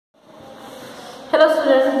Hello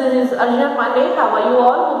students, this is Archana Pandey. How are you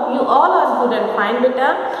all? Hope you all are good and fine, beta.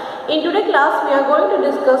 In today's class, we are going to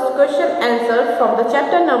discuss question answers from the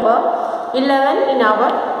chapter number 11 in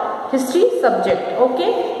our history subject.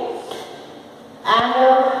 Okay,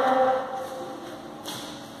 and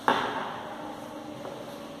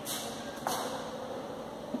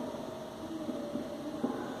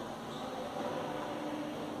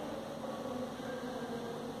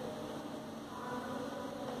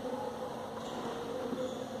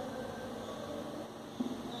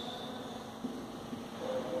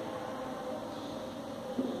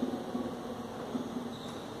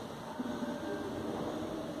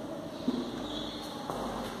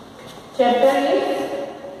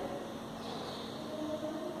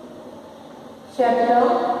chapter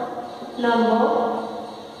number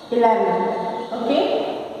 11. Okay,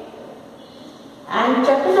 and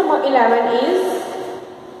chapter number 11 is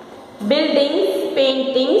buildings,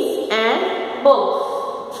 paintings and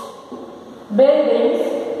books. Buildings,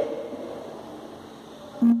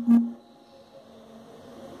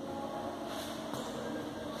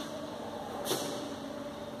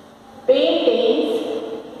 paintings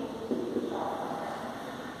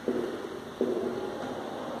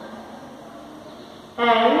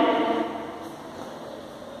and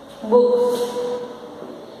books.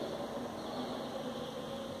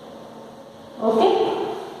 Okay,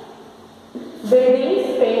 buildings,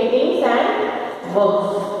 paintings and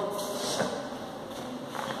books.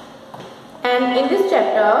 And in this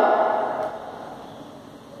chapter,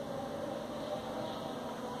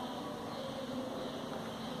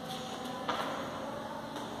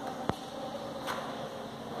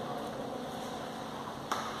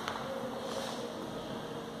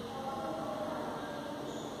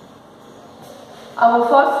 our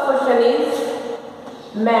first question is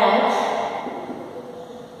match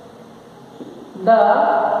the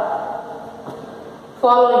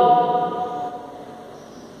following.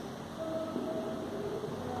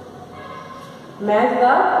 Match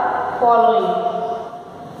the following.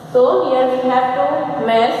 So here we have to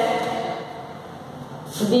match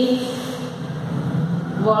these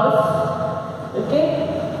words. Okay,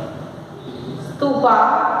 stupa,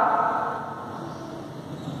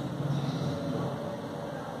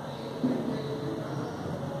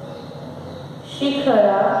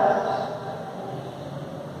 shikhara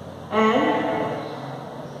and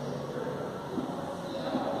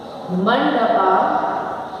mandapa,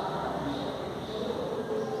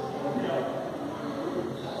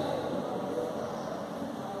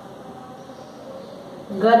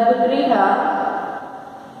 garbhagriha,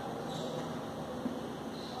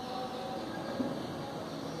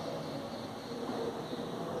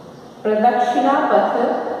 pradakshina path,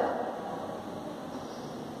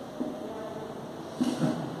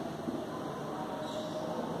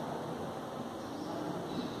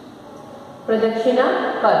 Pradakshina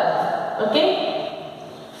path. Okay,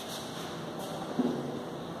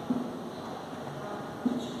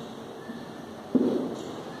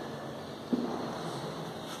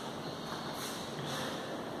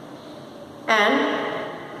 and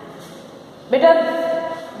beta,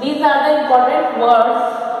 these are the important words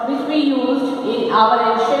which we used in our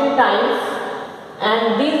ancient times,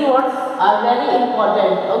 and these words are very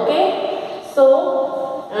important. Okay, so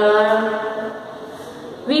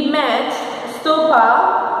we match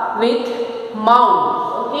stupa with mound.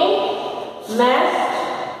 Okay, matched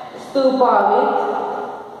stupa with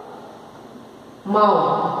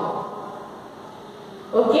mound.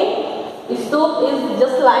 Okay, stup is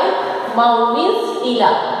just like mound means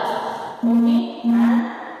ila. Okay,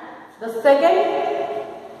 and the second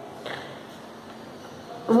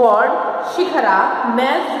word shikhara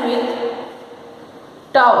matched with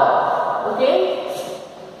tower. Okay,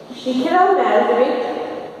 shikhara matched with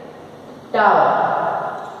tower.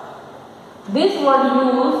 This word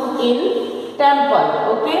used in temple.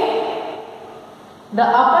 Okay, the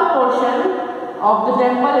upper portion of the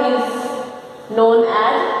temple is known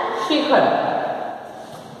as shikhar.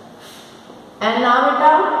 And now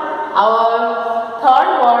our third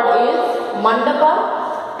word is mandapa,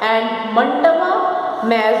 and mandapa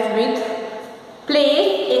matched with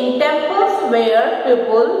place in temples where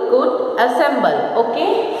people could assemble.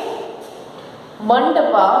 Okay,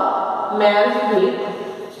 mandapa matched with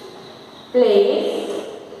place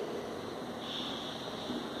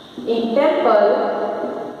in temple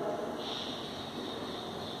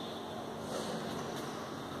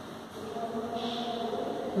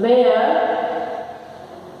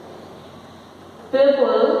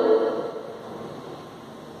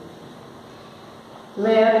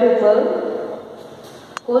where people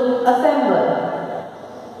could assemble.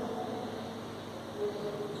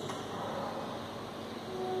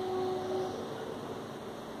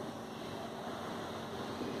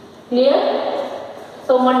 Clear?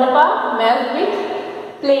 So mandapa matched with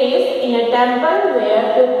place in a temple where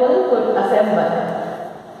people could assemble.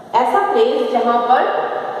 ऐसा place जहाँ पर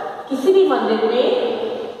किसी भी मंदिर में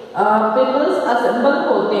peoples assemble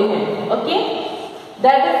होते हैं. Okay,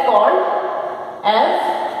 that is called as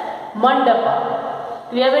mandapa.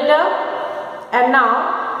 Clear beta? And now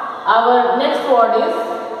our next word is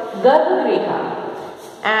garbhagriha.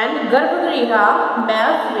 And garbhagriha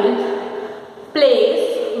matched with place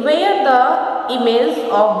where the image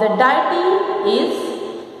of the deity is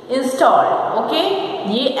installed. Okay,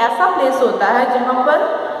 ये ऐसा place होता है जहाँ पर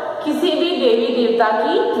किसी भी देवी देवता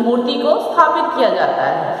की मूर्ति को स्थापित किया जाता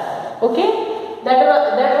है. Okay, that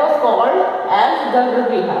was called as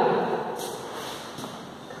garbhagriha.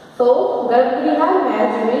 So garbhagriha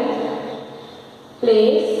matched with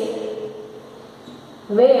place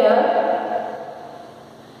where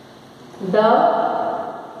the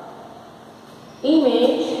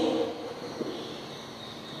image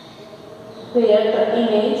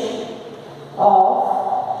of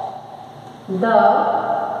the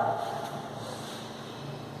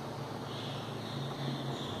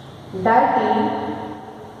deity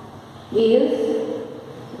is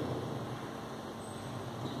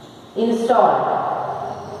installed.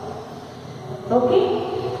 Okay,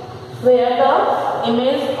 where the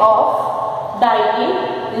image of deity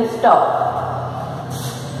is installed.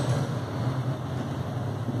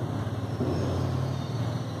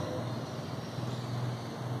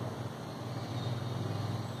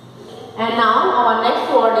 And now our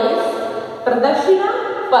next word is Pradakshina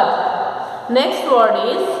Path. Next word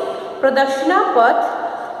is Pradakshina Path,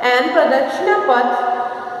 and Pradakshina Path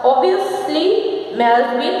obviously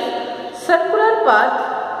matched with circular path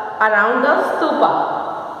around the stupa.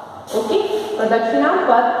 Okay, Pradakshina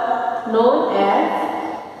Path known as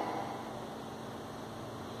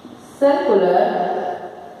circular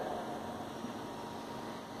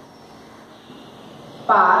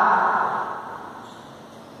path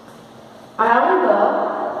around the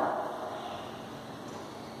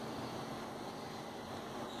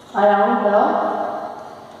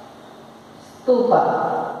stupa.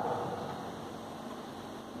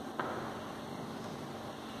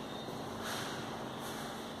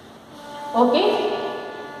 Okay,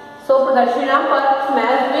 so Pradakshina Path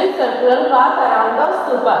matched with circular path around the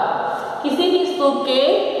stupa. किसी भी स्तूप के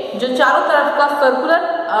जो चारों तरफ का circular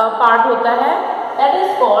part होता है, that is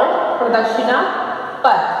called Pradakshina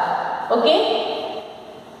Path. Okay,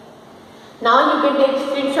 now you can take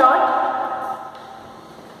screenshot.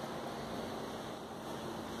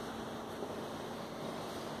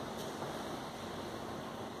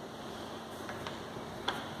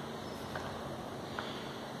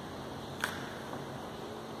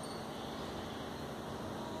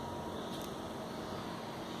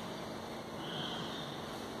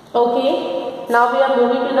 Okay, now we are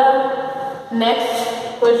moving to the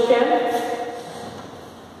next question.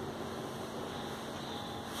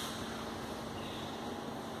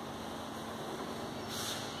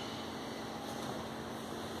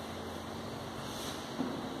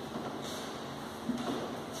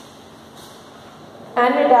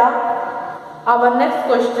 And our next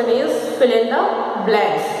question is fill in the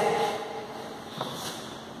blanks.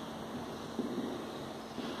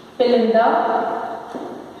 Fill in the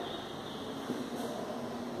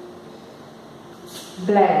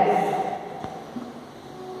blanks.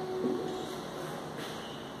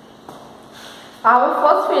 Our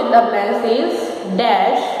first fill in the blanks is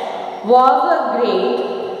dash was a great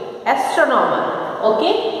astronomer.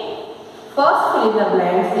 Okay, first fill in the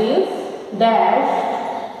blanks is dash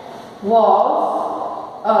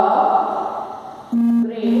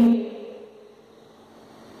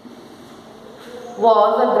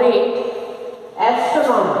was a great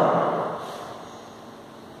astronomer.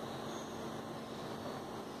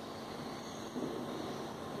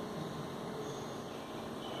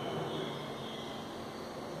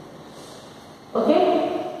 Okay,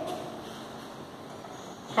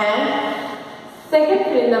 and second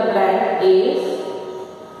fill in the blank is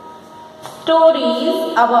stories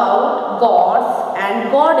about gods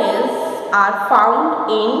and goddesses are found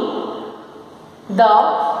in the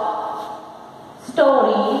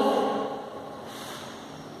stories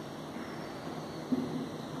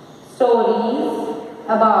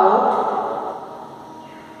about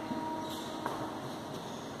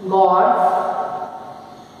gods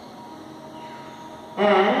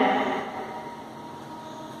and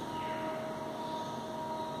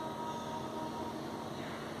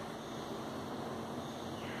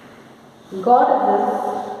goddesses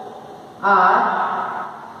are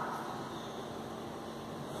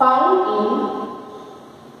found in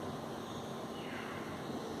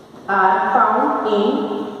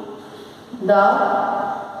in the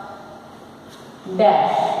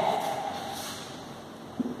dash.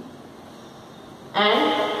 And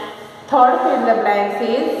third fill in the blanks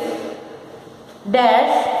is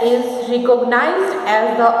dash is recognized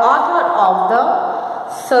as the author of the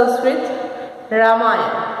Sanskrit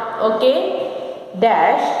Ramayana. Okay,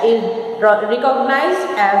 dash is recognized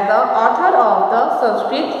as the author of the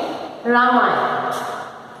Sanskrit Ramayana.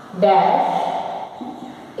 Dash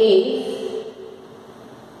is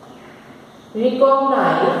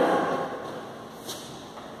recognized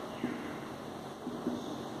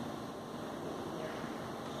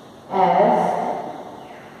as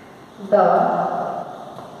the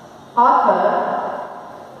author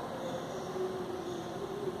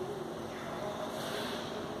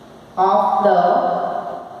of the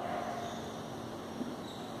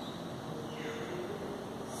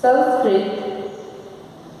Sanskrit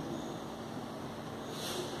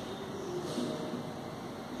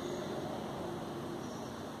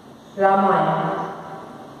Ramayana.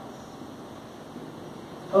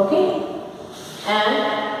 Okay, and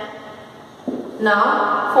now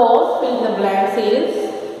fourth fill in the blanks is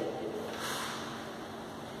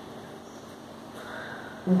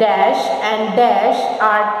dash and dash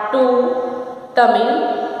are two Tamil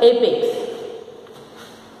epics.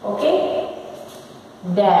 Okay,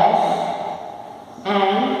 dash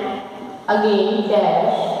and again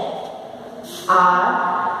dash are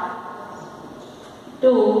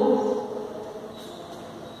two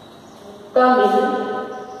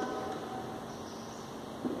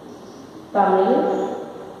Tamil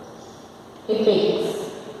epics.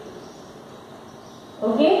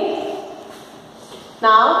 Okay,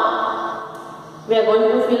 now we are going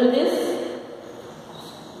to fill this.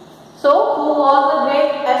 So who was the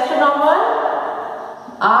great astronomer?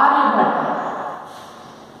 Aryabhatta.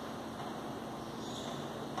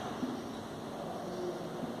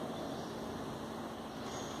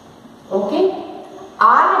 Okay,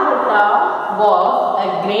 Aryabhatta was a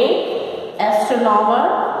great astronomer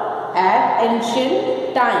at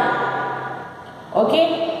ancient time. Okay,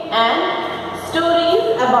 and stories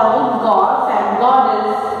about gods and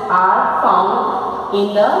goddesses are found in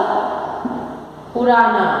the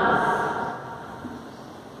Puranas.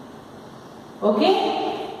 Okay,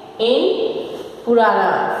 in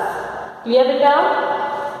Puranas. Clear beta?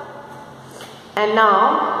 And now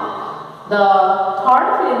the third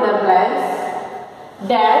fill in the blanks,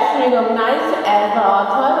 dash recognized as the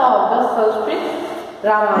author of the Sanskrit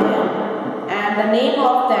Ramayana, and the name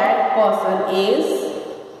of that person is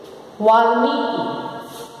Valmiki.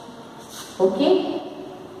 Okay,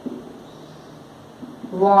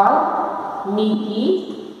 Valmiki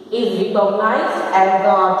is recognized as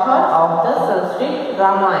the author of the Sanskrit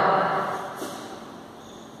Ramayana,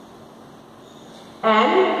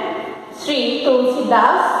 and Sri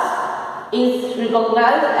Tulsidas is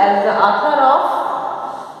recognized as the author of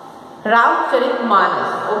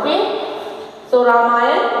Ramcharitmanas. Okay, so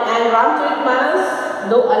Ramayan and Ramcharitmanas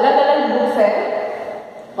दो अलग अलग books है.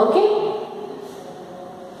 Okay,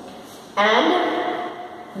 and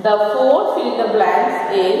the fourth fill in the blanks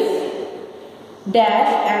is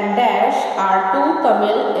dash and dash are two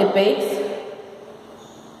Tamil epics.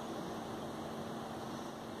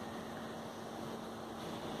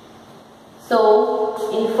 So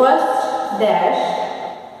in first dash,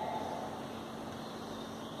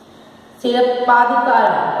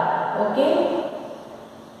 Silapadikaram. Okay,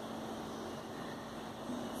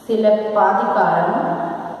 Silapadikaram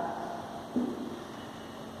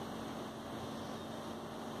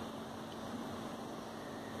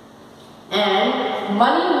and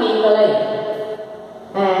Money Mekalai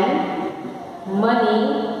and Money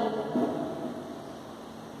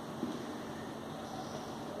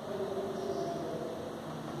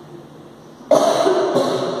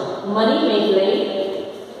Mekalai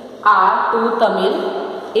are two Tamil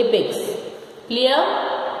epics. Clear?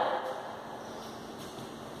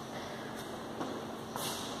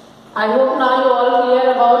 I hope now you all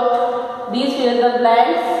clear about these fill in the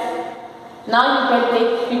blanks. Now you can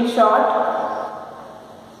take screenshot.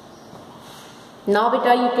 Now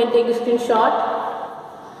beta you can take a screenshot.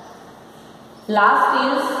 Last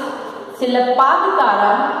is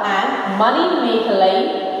Silapadikaram and Money Mekalai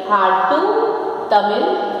are two Tamil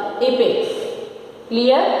epics.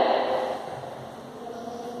 Clear?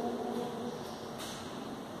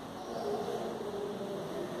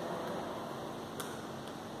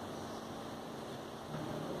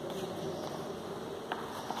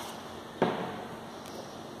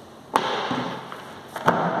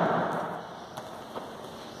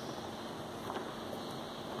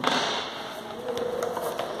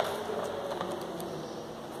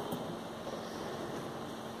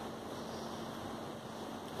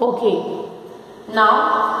 Okay, now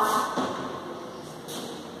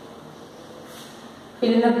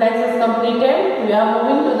fill in the blanks is completed. We are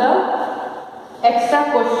moving to the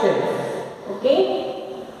extra questions. Okay,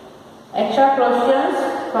 extra questions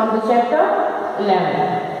from the chapter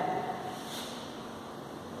 11.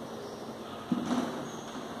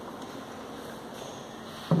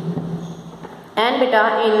 And beta,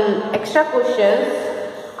 in extra questions,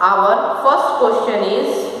 our first question is,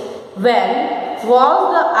 when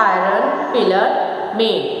was the iron pillar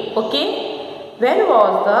made? Okay, when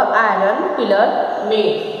was the iron pillar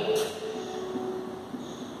made?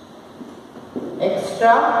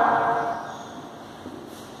 Extra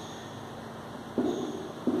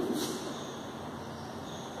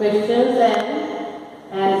questions and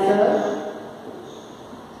answers.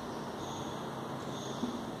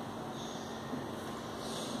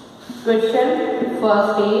 Question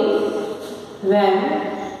first is, when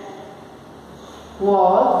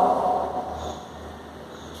was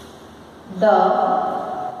the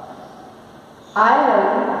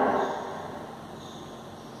iron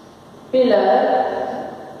pillar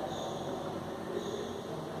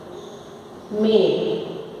made?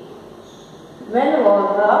 When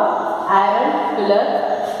was the iron pillar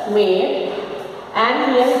made?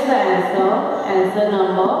 And here is the answer. Answer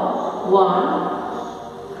number 1.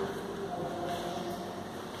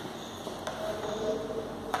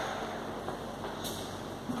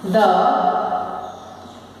 The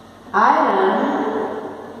iron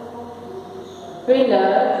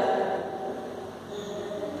pillar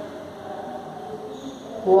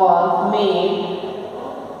was made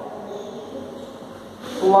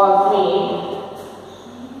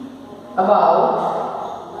about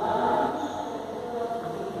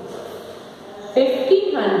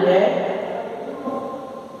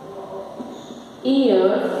 1500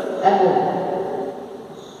 years ago.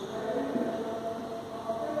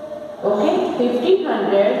 Okay,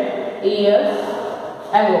 1500 years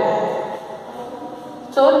ago.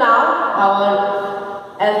 So now our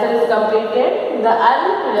answer is completed. The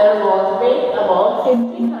iron pillar was made about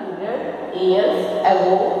 1500 years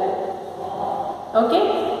ago. Okay,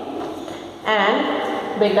 and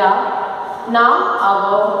beta, now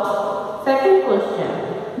our second question.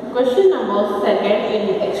 Question number 2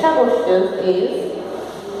 in extra questions is,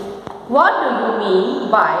 what do you mean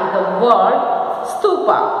by the word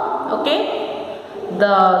stupa? Okay,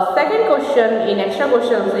 the second question in extra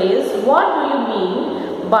questions is, what do you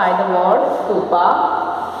mean by the word stupa?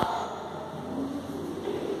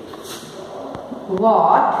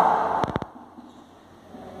 What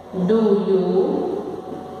do you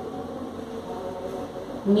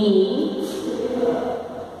mean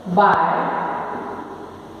by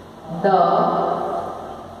the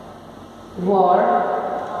word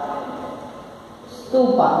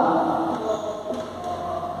stupa?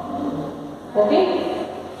 Okay,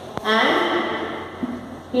 and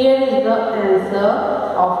here is the answer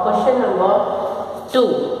of question number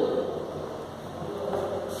 2.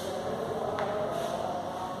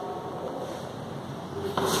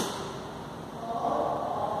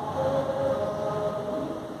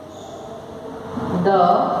 The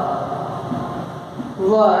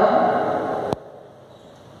word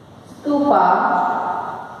stupa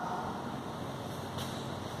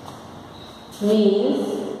means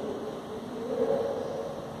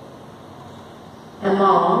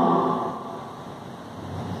among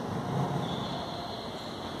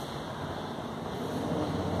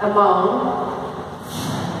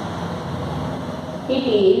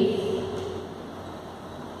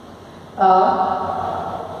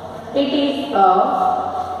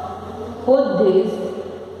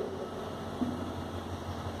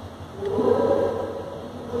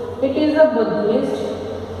it is a Buddhist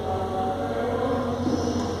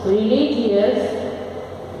religious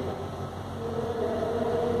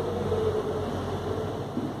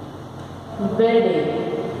building.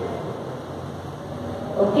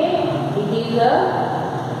 Okay, it is a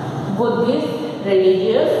Buddhist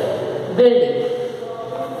religious building.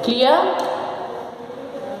 Clear?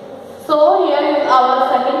 So here is our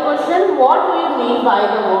second question. What do you mean by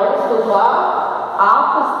the word stupa?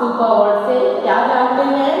 आप stupa word से क्या जानते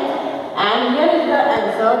हैं? And here is the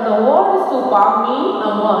answer. The word stupa means a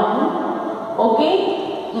urn. Okay,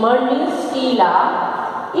 urn means stela.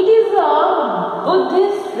 It is a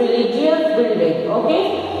Buddhist religious building. Okay,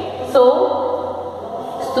 so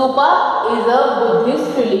stupa is a Buddhist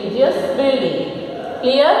religious building.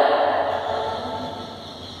 Clear?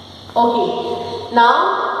 Okay, now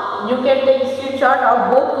you can take a screenshot of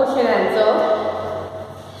both question answer.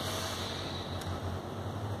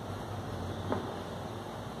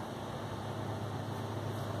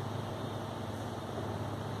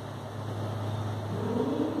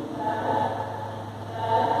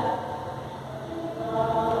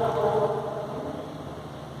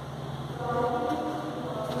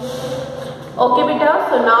 Okay beta,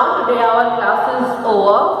 so now today our class is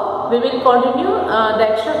over. We will continue the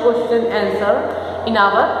extra question answer in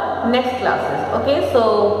our next classes. Okay,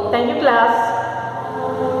 so thank you class.